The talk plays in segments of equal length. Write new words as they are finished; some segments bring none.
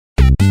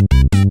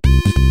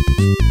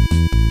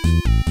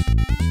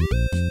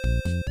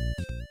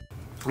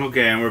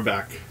Okay, and we're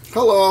back.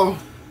 Hello.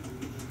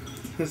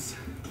 This.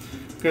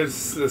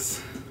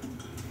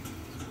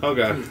 Oh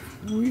god.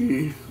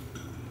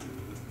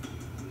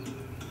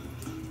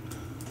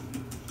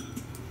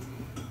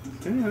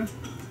 Yeah.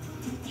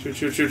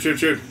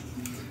 Shoot.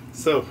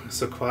 So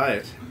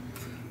quiet.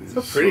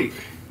 So pretty.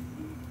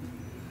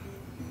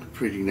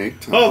 Pretty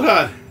nighttime. Oh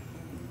god.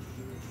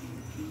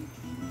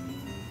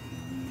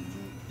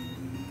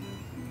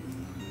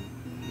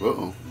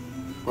 Uh-oh.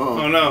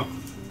 Oh no.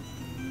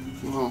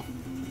 Oh.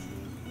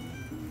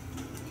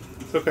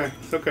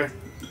 It's okay.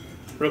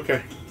 We're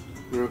okay.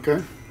 You're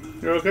okay?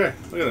 You're okay.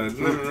 Look at that. It's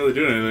not even really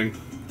doing anything.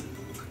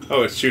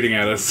 Oh, it's shooting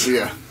at us.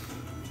 Yeah.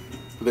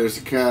 There's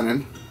the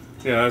cannon.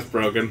 Yeah, that's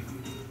broken.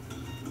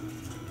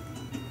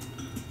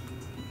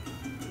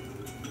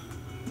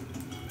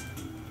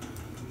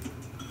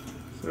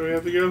 So we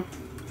have to go?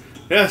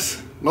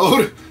 Yes!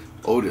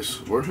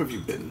 Otis, where have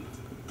you been?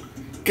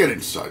 Get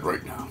inside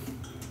right now.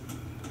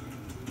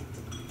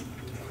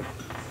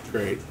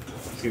 Great.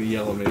 He's gonna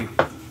yell at me.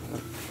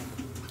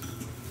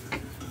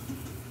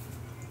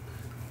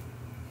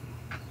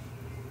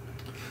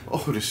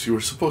 Otis, you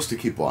were supposed to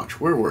keep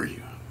watch. Where were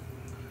you?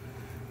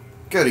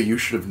 Getty, you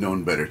should have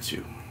known better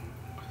too.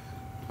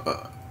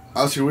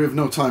 Alistair, we have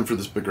no time for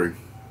this bickering.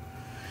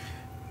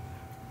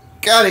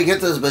 Getty,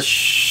 get this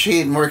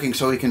machine working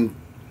so we can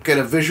get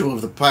a visual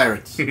of the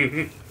pirates.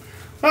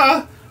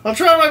 I'll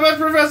try my best,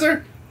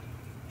 Professor!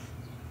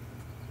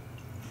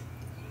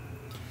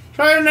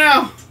 Try it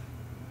now!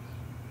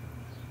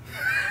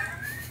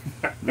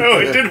 Oh,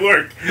 it did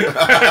work!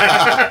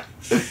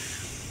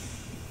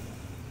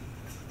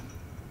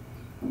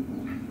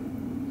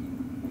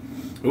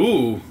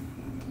 Ooh.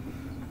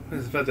 What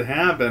is about to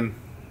happen?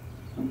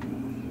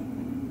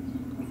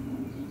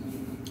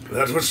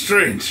 That's what's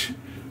strange.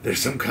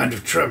 There's some kind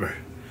of tremor.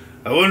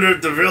 I wonder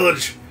if the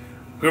village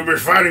could be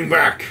fighting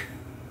back.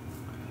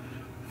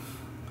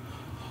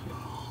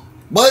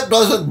 But it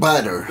doesn't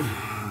matter.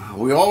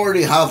 We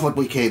already have what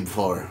we came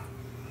for.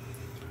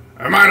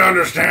 I might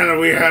understand that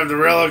we have the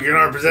relic in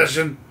our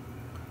possession.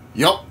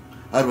 Yup.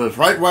 That was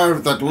right where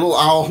that little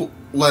owl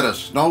led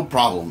us. No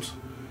problems.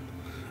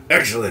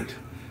 Excellent.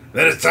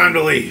 Then it's time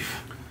to leave.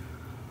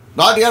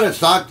 Not yet, it's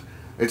not.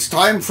 It's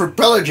time for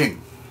pillaging.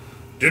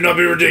 Do not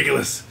be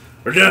ridiculous.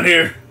 We're done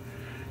here.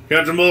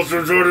 Captain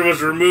Molstrom's order was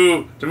to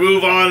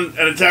move on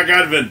and attack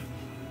Advent.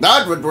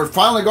 That, but we're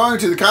finally going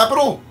to the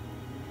capital?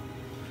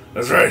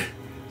 That's right.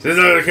 Since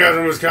the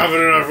captain was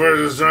confident our force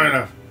was strong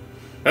enough.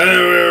 And we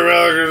were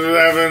relicers with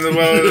Advent as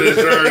well as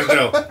destroyers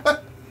still. Of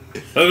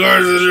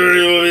course the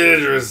journey will be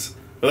dangerous.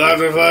 We'll have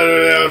to fly to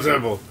the Owl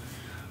Temple.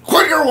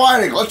 Quit your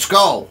whining, let's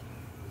go.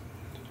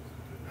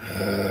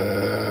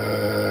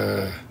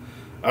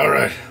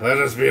 Alright, let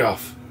us be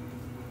off.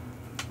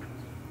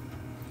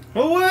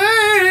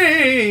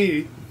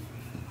 Away!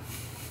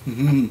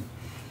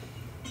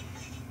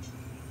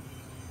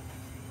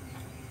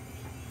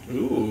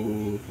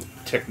 Ooh,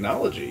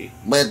 technology.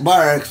 But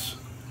Barracks,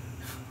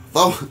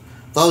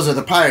 those are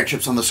the pirate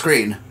ships on the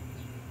screen.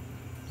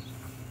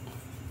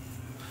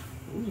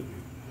 Ooh.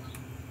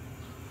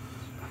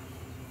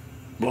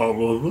 Blah,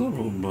 blah, blah,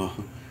 blah, blah.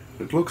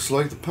 It looks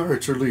like the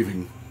pirates are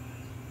leaving.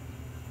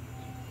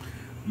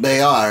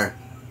 They are.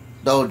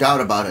 No doubt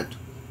about it.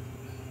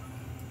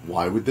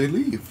 Why would they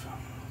leave?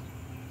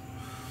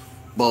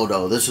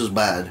 Bodo, this is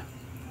bad.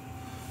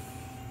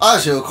 I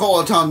shall call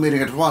a town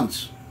meeting at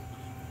once.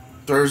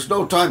 There's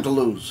no time to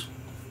lose.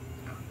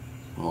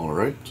 All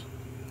right.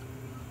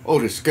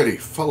 Otis, Getty,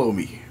 follow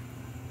me.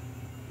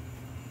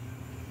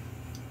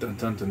 Dun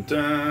dun dun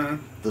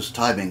dun. This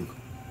timing.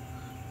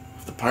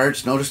 Have the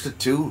pirates noticed it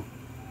too?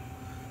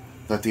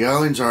 That the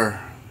islands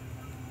are... ...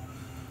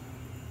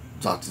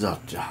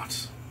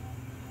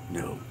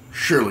 No,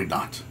 surely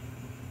not.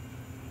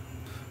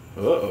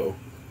 Uh-oh.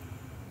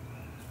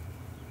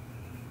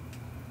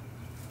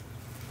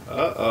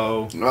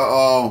 Uh-oh.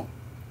 Uh-oh.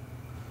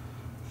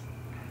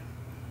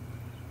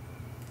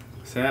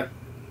 What's that?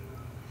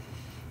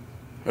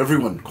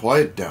 Everyone,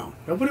 quiet down.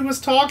 Nobody was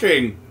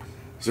talking.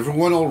 Is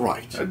everyone all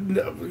right?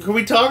 Can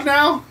we talk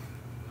now?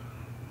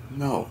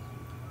 No.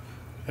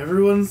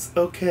 Everyone's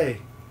okay.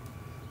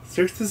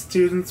 Search the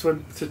students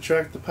went to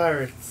track the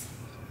pirates.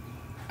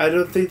 I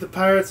don't think the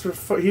pirates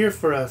were here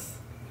for us.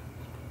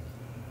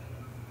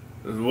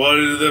 Why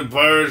did the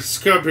pirates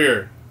come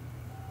here?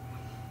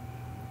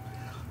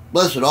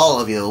 Listen, all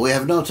of you, we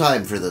have no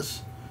time for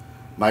this.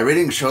 My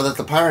readings show that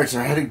the pirates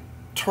are heading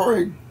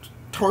toward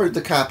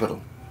the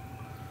capital.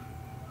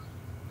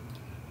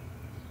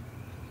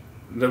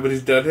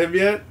 Nobody's done him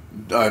yet?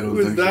 I don't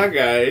Who's think that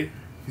guy?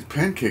 He's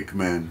Pancake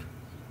Man.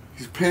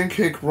 He's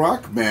Pancake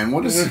Rock Man.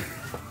 What is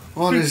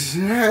on his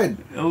head?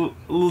 A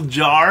little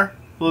jar?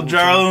 A little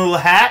little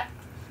hat?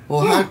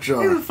 Little hat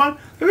jar. This is fun.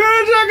 They're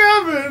gonna attack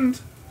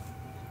Advent!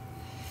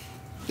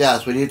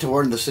 Yes, we need to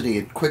warn the city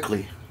and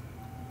quickly.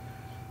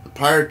 The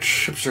pirate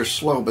ships are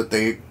slow, but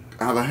they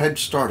have a head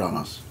start on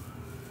us.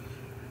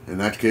 In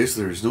that case,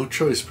 there is no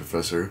choice,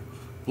 Professor.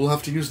 We'll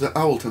have to use the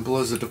Owl Temple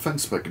as a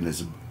defense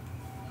mechanism.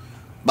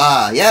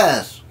 Bah,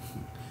 yes.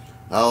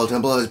 The Owl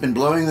Temple has been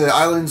blowing the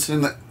islands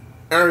in the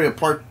area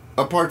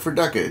apart for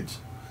decades.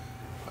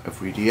 If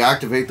we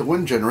deactivate the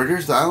wind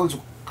generators, the islands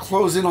will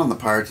close in on the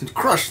pirates and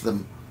crush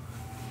them.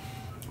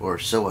 Or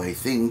so I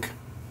think.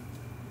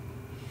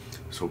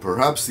 So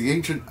perhaps the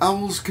ancient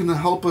owls can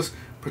help us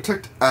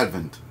protect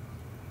Advent.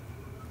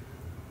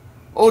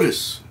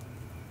 Otis,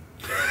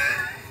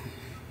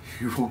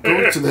 you will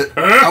go to the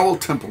Owl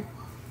Temple.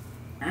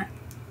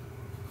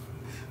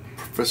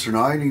 Professor and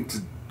I need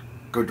to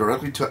go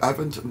directly to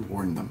Advent and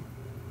warn them.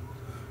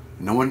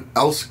 No one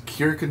else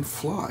here can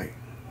fly.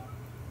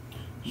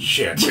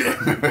 Shit.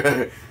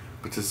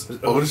 But does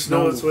Otis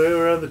know its way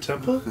around the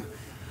temple?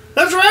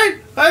 That's right!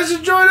 I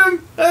should join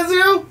him as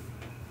you!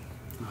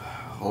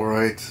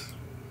 Alright.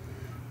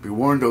 Be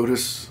warned,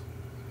 Otis.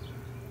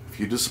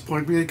 If you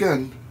disappoint me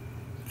again,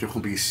 there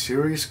will be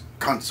serious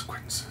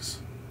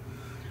consequences.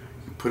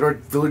 You put our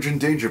village in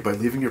danger by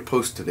leaving your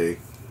post today.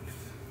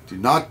 Do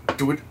not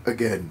do it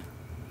again.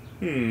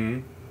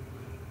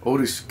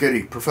 Otis,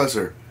 Getty,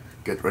 Professor,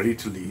 get ready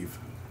to leave.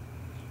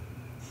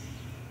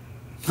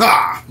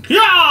 Ha!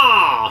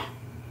 Yeah!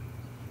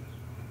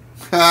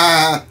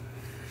 Ha!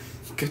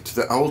 Get to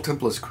the Owl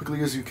Temple as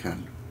quickly as you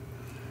can.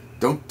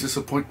 Don't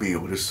disappoint me,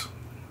 Otis.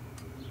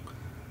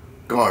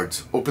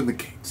 Guards, open the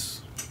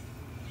gates.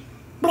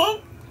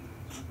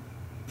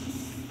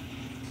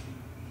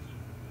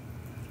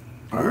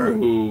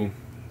 Ooh.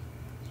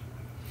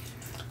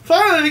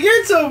 Finally, the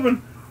gate's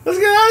open! Let's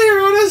get out of here,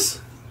 Otis!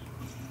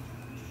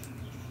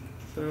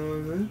 Is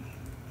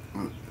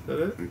that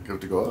it? You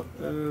have to go up?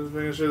 Just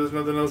making sure there's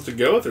nothing else to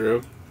go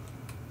through.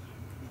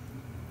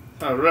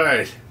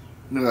 Alright.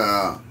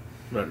 Nah.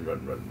 Run.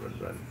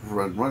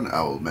 Run,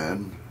 Owl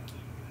Man.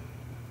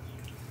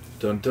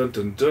 Dun dun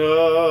dun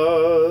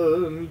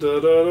dun da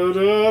da da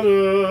da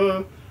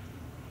da.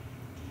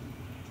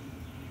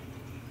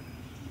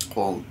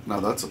 Well, now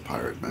that's a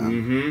pirate,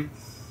 man.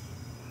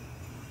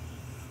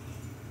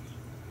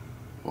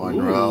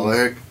 One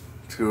relic,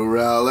 two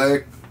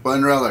relic,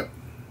 one relic.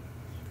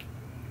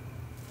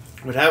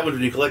 What happens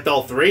when you collect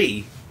all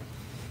three?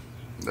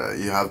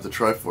 You have the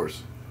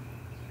Triforce.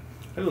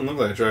 That doesn't look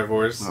like a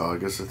Triforce. Oh, I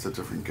guess it's a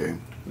different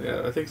game.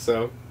 Yeah, I think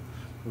so.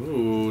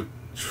 Ooh,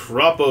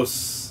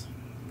 Tropos.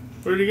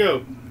 Where'd he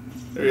go?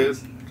 There he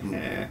is.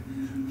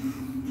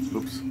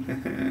 Oops.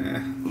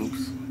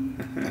 Oops.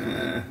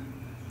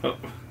 Oh,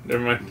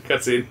 never mind.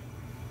 Cutscene.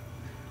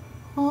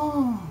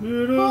 Oh.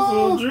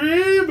 Beautiful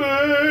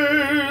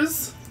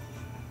dreamers.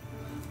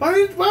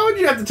 Why would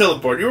you have to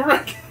teleport? You were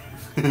right.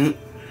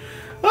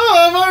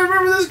 Oh, if I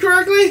remember this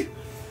correctly,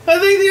 I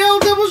think the Owl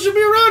Temple should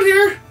be around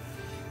here.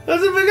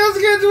 Let's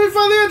investigate until we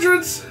find the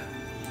entrance.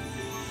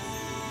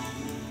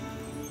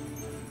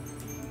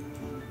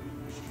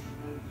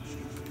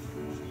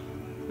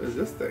 What is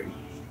this thing?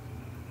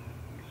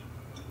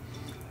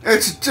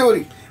 It's a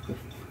duty.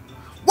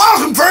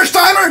 Welcome, first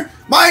timer.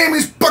 My name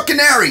is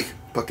Buccanary.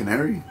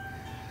 Buccanary?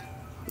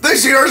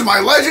 This here is my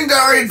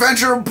legendary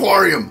adventure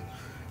emporium,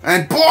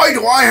 and boy,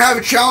 do I have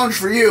a challenge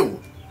for you.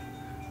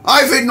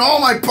 I've hidden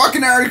all my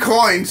Buccanary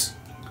coins.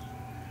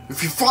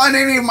 If you find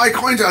any of my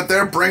coins out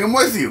there, bring them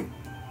with you.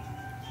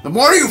 The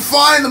more you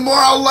find, the more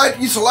I'll let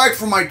you select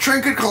from my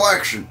trinket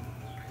collection.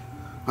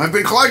 I've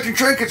been collecting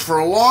trinkets for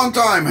a long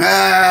time.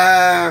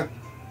 Ha!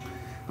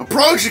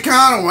 Approach the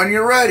counter when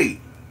you're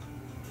ready.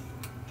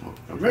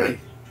 I'm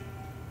ready.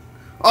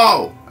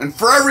 Oh, and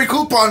for every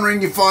coupon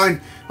ring you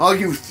find, I'll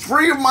give you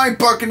 3 of my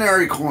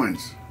Buccanary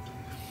coins.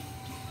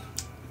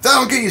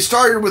 That'll get you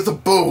started with a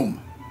boom.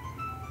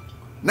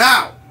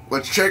 Now,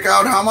 let's check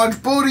out how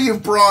much booty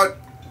you've brought.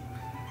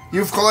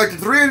 You've collected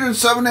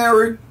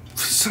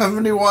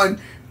 371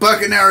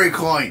 Buccanary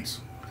coins.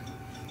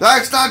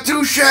 That's not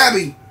too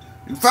shabby.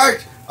 In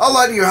fact, I'll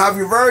let you have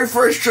your very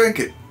first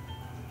trinket.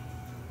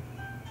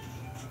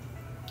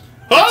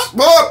 Huh?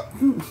 What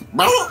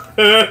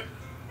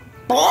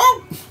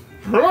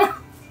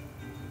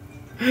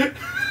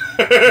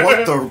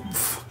the...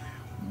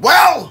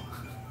 Well!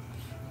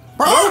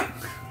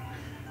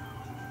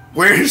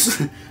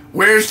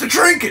 Where's the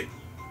trinket?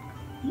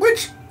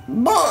 Which...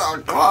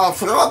 I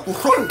forgot the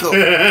trinket.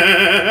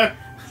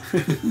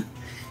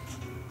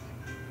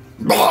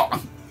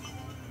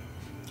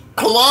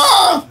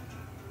 Hello?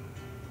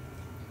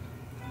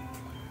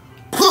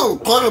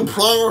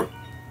 Player.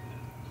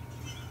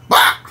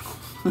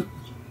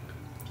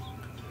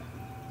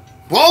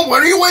 Well,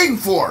 what are you waiting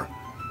for?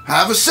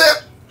 Have a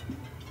sip.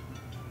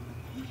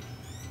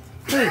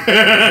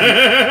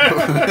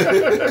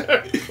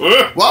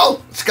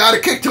 Well, it's got a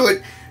kick to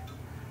it.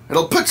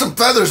 It'll put some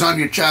feathers on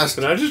your chest.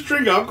 Can I just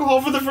drink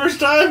alcohol for the first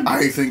time?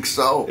 I think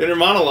so. Inner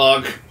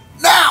monologue.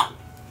 Now!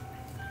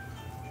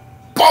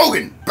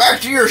 Bogan, back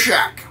to your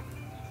shack.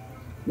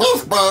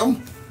 Boof,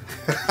 bum.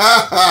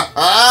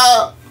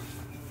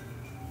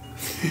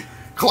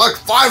 Collect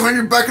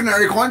 500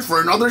 Buccanary coins for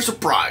another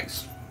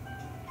surprise.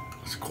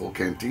 It's a cool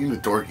canteen, a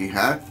dorky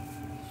hat.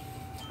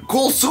 A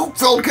cool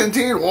soup-filled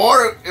canteen,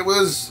 or it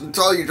was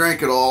until you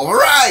drank it all.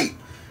 Hooray!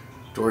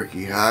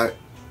 Dorky hat.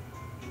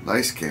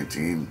 Nice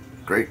canteen.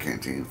 Great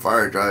canteen.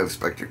 Fire drive,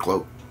 Spectre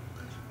cloak.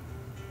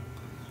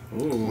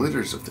 Ooh.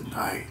 Glitters of the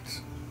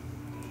night.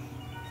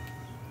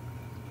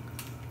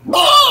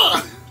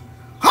 Ah!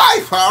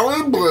 Hi,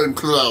 Fallon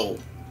Blinklow.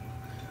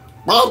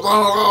 I'm not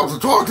allowed to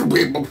talk to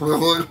people,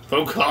 really.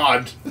 Oh,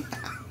 God.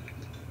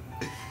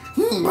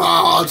 Not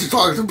allowed to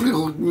talk to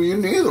people, you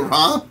neither,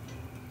 huh?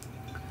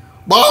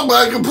 But I'm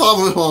back in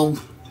public home.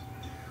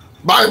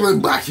 Bye,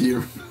 back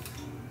here.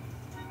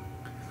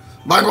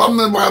 My mom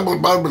and my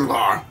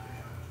are.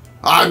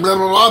 I've been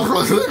a lot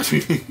for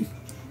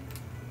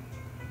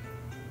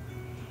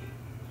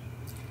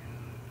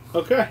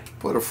Okay.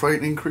 What a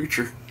frightening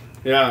creature.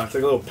 Yeah, it's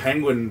like a little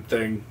penguin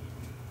thing.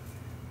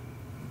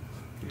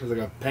 It's like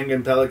a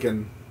penguin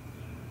pelican.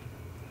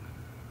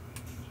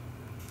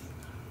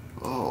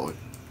 Oh.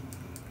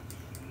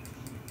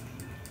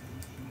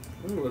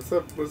 Ooh, what's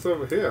up? What's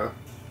over here?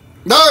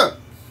 No!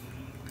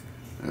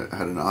 It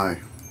had an eye.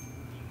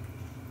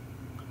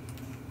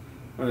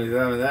 What is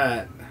that with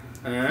that?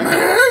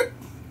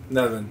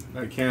 Nothing.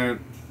 I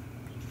can't.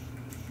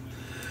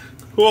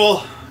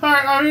 Cool.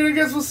 Alright, I mean, I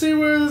guess we'll see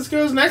where this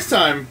goes next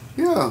time.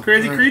 Yeah.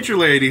 Crazy creature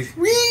lady.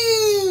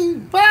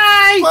 Whee!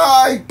 Bye!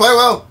 Bye! Bye,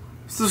 well.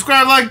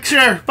 Subscribe, like,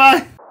 share.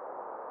 Bye!